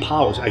 I gave you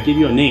powers. I gave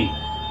you a name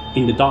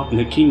in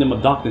the kingdom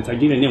of darkness. I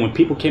gave you a name. When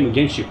people came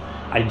against you,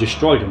 I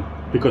destroyed them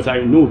because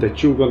I knew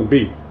that you were going to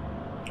be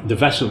the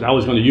vessel that I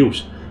was going to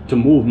use to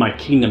move my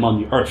kingdom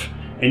on the earth.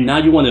 And now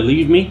you want to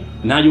leave me?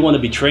 Now you want to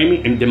betray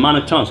me in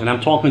demonic tongues? And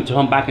I'm talking to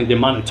him back in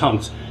demonic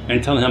tongues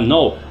and telling him,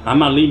 no, I'm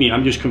not leaving.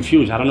 I'm just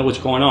confused. I don't know what's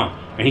going on.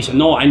 And he said,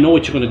 no, I know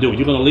what you're going to do.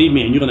 You're going to leave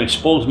me and you're going to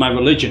expose my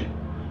religion.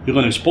 You're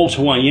going to expose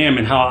who I am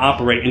and how I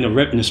operate in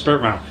the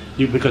spirit realm.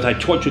 Because I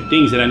taught you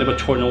things that I never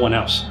taught no one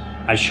else.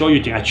 I show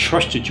you things. I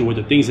trusted you with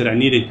the things that I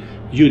needed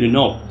you to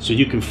know so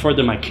you can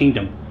further my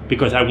kingdom.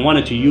 Because I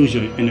wanted to use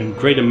you in a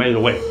greater measure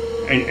way.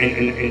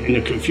 And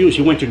the confused,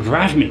 he went to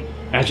grab me.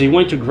 As he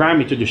went to grab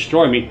me to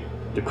destroy me,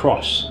 the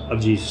cross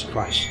of Jesus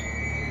Christ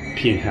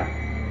appeared in hell.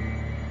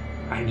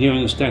 I didn't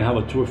understand how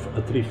a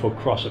 3-foot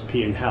cross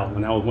appeared in hell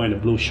when I was wearing the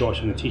blue shorts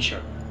and a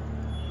t-shirt.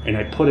 And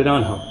I put it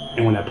on him.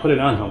 And when I put it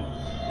on him,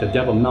 the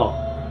devil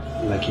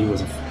melted like he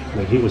was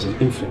an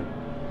infant.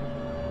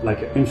 Like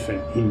an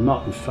infant, he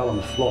melted and fell on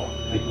the floor,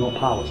 like no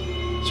powers.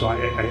 So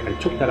I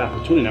took that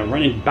opportunity and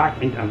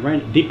I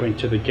ran deeper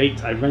into the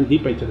gates. I ran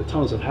deeper into the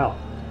tunnels of hell,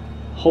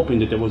 hoping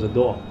that there was a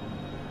door.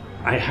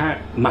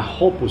 My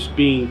hope was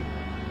being,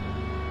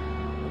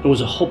 it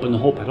was a hope and no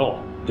hope at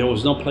all. There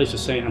was no place to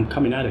say, I'm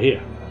coming out of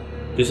here.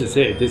 This is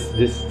it. This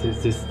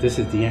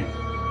is the end.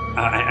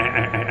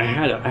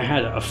 I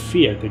had a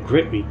fear that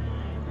gripped me,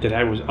 that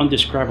I was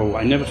undescribable.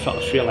 I never felt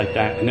a fear like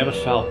that. I never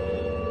felt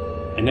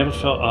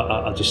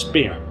a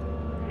despair.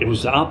 It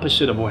was the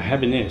opposite of what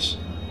heaven is.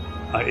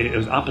 It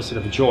was opposite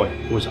of joy.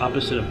 It was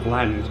opposite of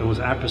gladness. It was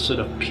opposite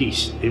of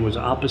peace. It was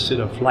opposite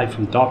of light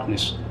from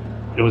darkness.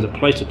 It was a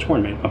place of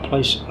torment, a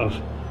place of,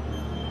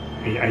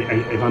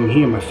 if I'm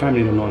here, my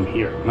family don't know I'm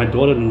here. My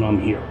daughter don't know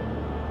I'm here.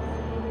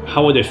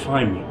 How would they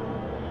find me?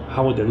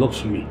 How would they look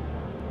for me?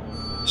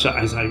 So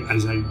as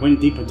I went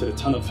deep into the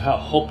tunnel of hell,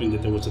 hoping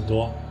that there was a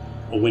door,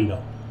 a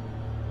window,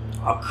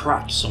 a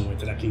crack somewhere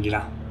that I can get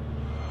out,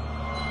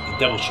 the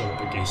devil showed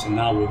up against, and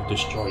now we'll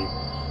destroy you.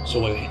 So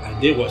what I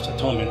did was, I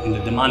told him in the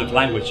demonic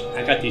language,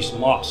 I got these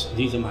marks.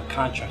 These are my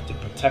contract to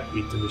protect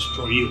me, to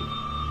destroy you.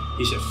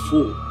 He said,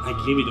 fool, I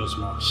gave you those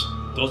marks.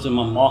 Those are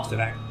my marks that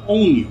I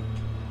own you.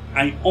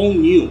 I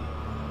own you.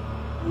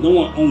 No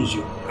one owns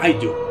you. I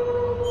do.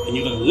 And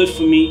you're going to live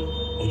for me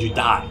or you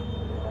die.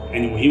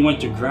 And when he went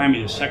to grab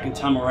me the second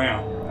time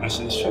around, I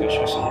said, it's finished.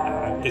 I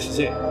said, this is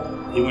it.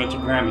 He went to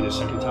grab me the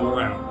second time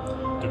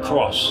around. The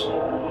cross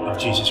of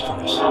Jesus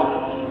Christ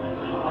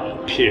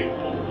appeared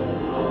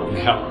in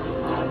hell.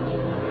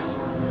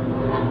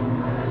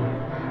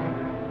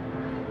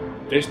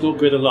 There's no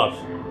greater love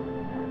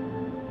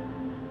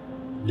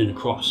than the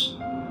cross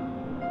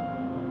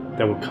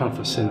that will come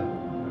for a sinner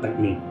like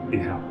me in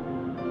hell.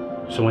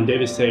 So when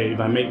David said, if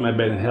I make my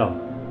bed in hell,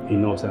 he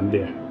knows I'm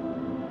there.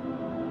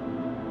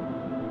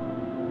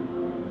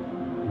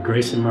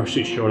 Grace and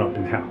mercy showed up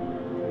in hell.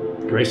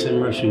 Grace and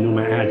mercy knew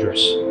my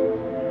address.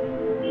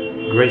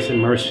 Grace and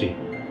mercy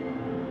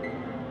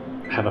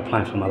have a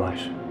plan for my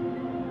life.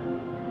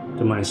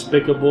 To my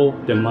unspeakable,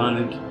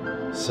 demonic,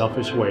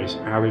 selfish ways,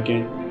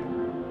 arrogant,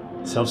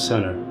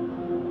 self-centered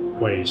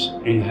ways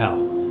in hell,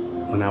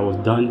 when I was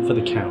done for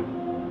the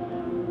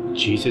count,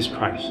 Jesus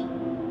Christ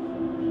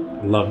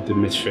loved the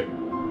misfit.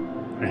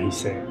 And he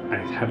said, I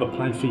have a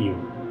plan for you.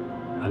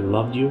 I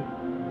loved you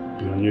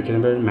beyond you can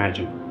ever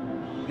imagine.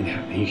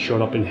 And he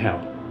showed up in hell.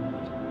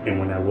 And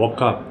when I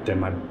woke up, then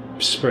my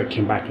spirit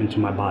came back into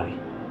my body.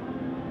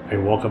 I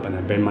woke up and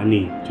I bent my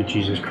knee to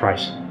Jesus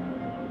Christ.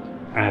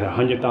 I had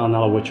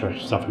 $100,000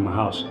 witchcraft stuff in my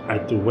house. I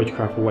threw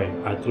witchcraft away.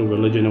 I threw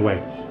religion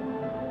away.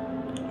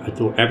 I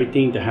threw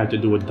everything that had to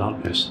do with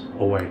darkness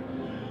away.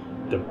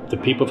 The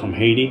people from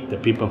Haiti, the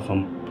people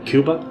from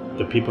Cuba,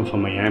 the people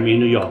from Miami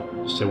and New York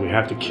said we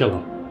have to kill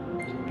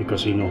him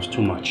because he knows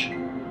too much.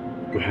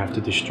 We have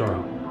to destroy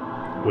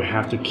him. We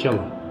have to kill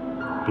him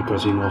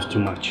because he knows too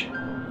much.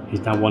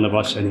 He's not one of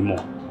us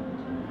anymore.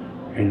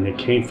 And they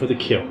came for the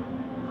kill.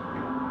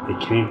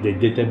 They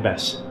did their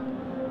best.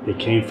 They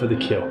came for the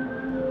kill.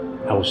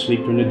 I would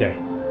sleep during the day.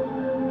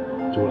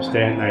 To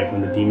stay at night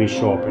when the demons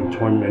show up and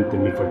tormented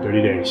me for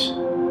 30 days.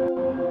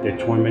 They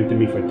tormented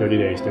me for 30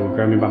 days. They would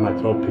grab me by my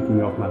throat, pick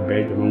me off my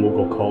bed. The room would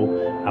go cold.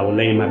 I would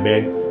lay in my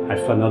bed. I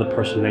felt another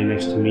person lay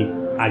next to me,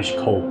 ice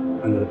cold,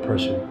 another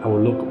person. I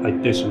would look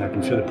like this and I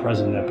can feel the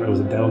presence of that. It was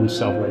the devil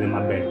himself right in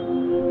my bed.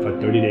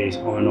 For 30 days,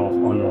 on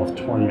and off,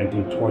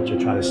 tormenting, torture,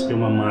 try to steal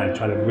my mind,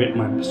 try to rip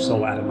my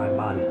soul out of my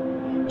body,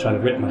 try to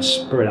rip my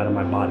spirit out of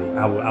my body.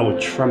 I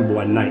would tremble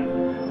at night,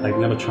 like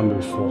never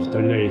trembled before,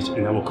 30 days,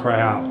 and I would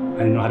cry out. I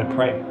didn't know how to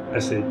pray. I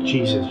said,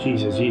 Jesus,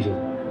 Jesus, Jesus.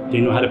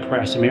 Didn't know how to pray.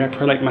 I said, maybe I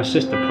pray like my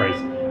sister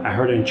prays. I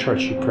heard her in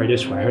church, she prayed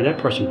this way. I heard that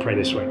person pray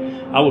this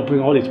way. I would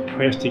bring all these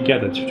prayers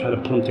together to try to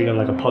put them together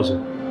like a puzzle,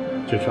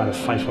 to try to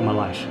fight for my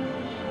life.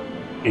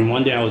 And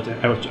one day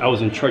I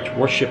was in church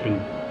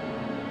worshiping,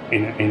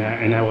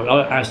 and I would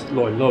ask the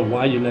Lord,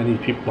 why you let these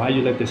people, why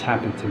you let this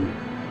happen to me?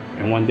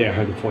 And one day I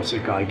heard the voice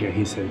of God again.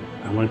 He said,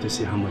 I wanted to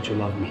see how much you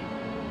love me.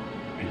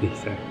 And he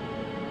said,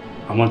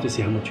 I wanted to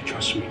see how much you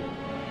trust me.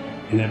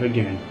 And ever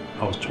again,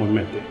 I was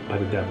tormented by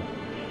the devil.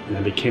 And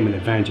I became an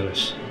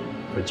evangelist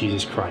for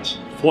Jesus Christ.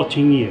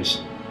 14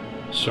 years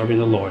serving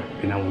the Lord,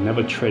 and I will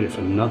never trade it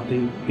for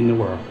nothing in the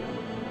world.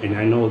 And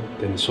I know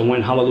that in somewhere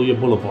in Hallelujah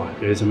Boulevard,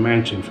 there is a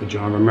mansion for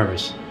John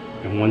Ramirez.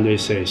 And one day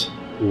it says,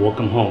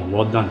 welcome home,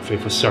 well done,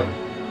 faithful servant.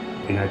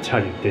 And I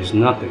tell you, there's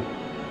nothing.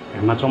 And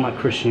I'm not talking about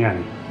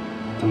Christianity,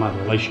 I'm talking about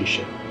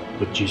relationship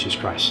with Jesus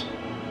Christ.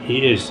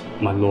 He is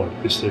my Lord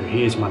and Savior.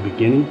 He is my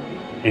beginning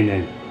and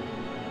end.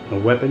 No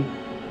weapon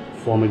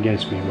formed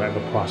against me will ever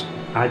prosper.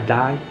 I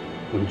die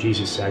when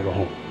Jesus said I go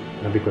home.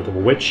 Not because of a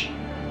witch,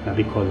 not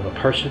because of a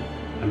person,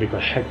 not because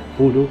of heck,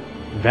 voodoo,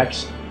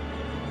 vex,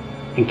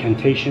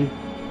 incantation,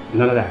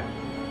 none of that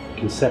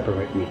can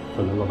separate me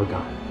from the love of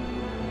God.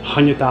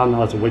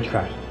 $100,000 of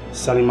witchcraft,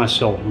 selling my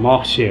soul,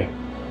 marks here,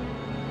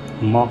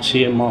 marks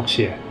here, marks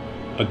here.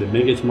 But the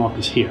biggest mark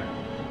is here,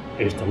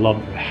 is the love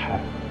that I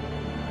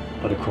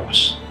have for the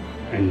cross.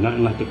 And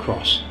nothing like the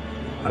cross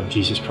of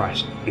Jesus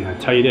Christ. And I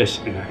tell you this,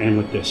 and I end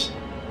with this.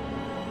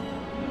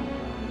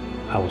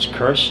 I was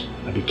cursed,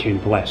 I became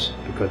blessed,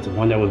 because the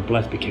one that was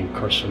blessed became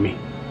cursed for me.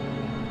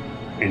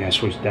 And I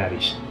switched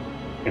daddies.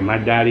 And my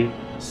daddy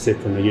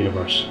sits in the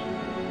universe.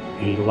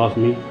 And he loves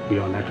me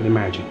beyond I could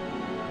imagine.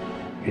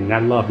 And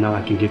that love now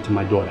I can give to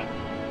my daughter.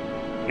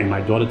 And my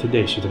daughter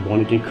today, she's a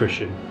born-again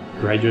Christian,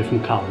 graduate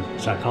from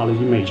college, psychology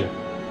major.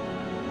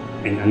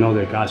 And I know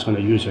that God's going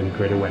to use her in a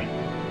greater way.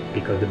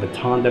 Because the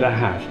baton that I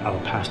have, I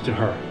will pass to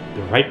her,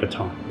 the right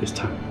baton this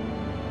time.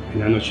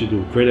 And I know she'll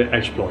do a greater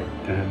exploit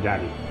than her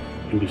daddy.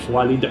 And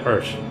before I leave the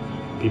earth,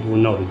 people will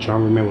know that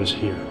John Ramirez was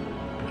here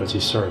because he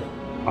served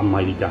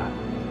Almighty God.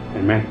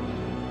 Amen.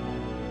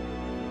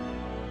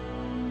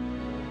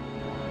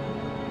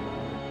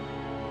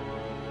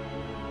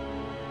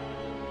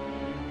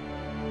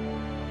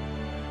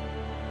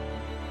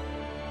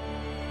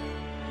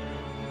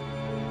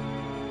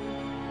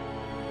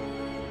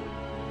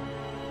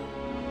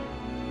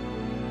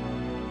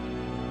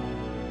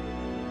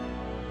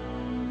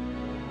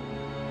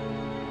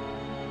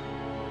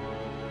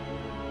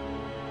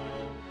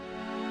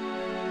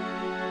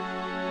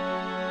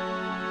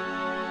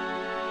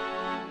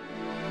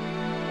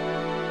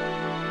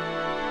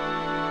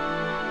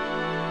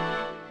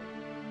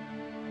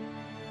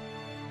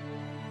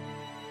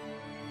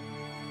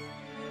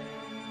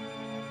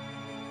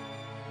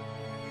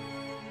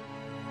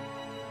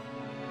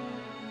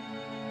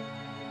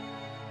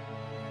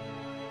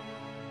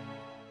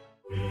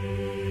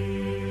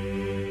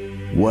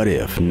 What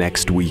if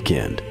next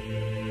weekend,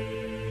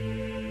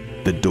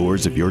 the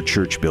doors of your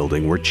church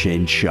building were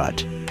chained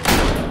shut?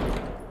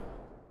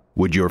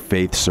 Would your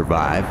faith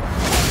survive?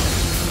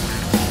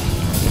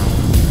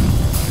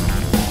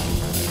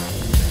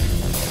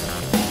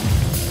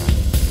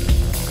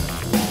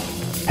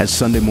 Has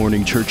Sunday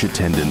morning church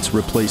attendance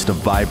replaced a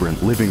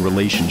vibrant, living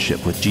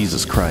relationship with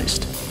Jesus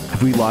Christ?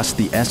 Have we lost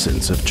the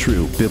essence of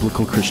true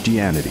biblical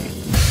Christianity?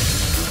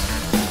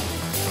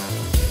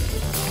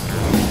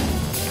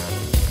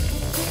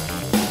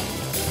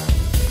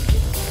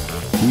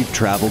 We've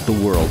traveled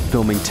the world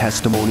filming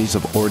testimonies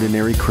of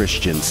ordinary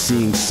Christians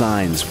seeing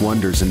signs,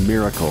 wonders, and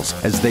miracles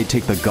as they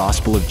take the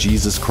gospel of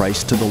Jesus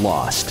Christ to the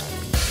lost.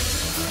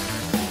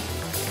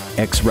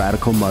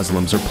 Ex-radical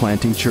Muslims are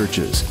planting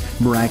churches,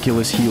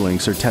 miraculous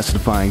healings are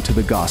testifying to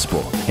the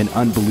gospel, and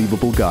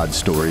unbelievable God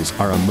stories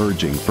are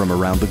emerging from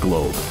around the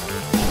globe.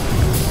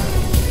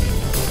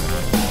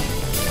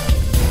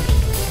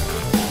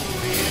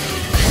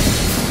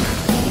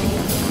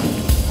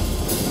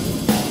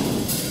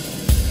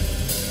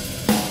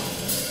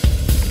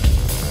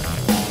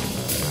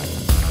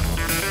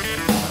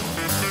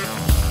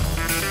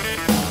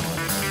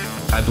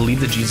 I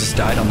believe that Jesus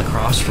died on the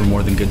cross for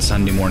more than good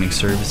Sunday morning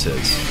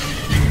services.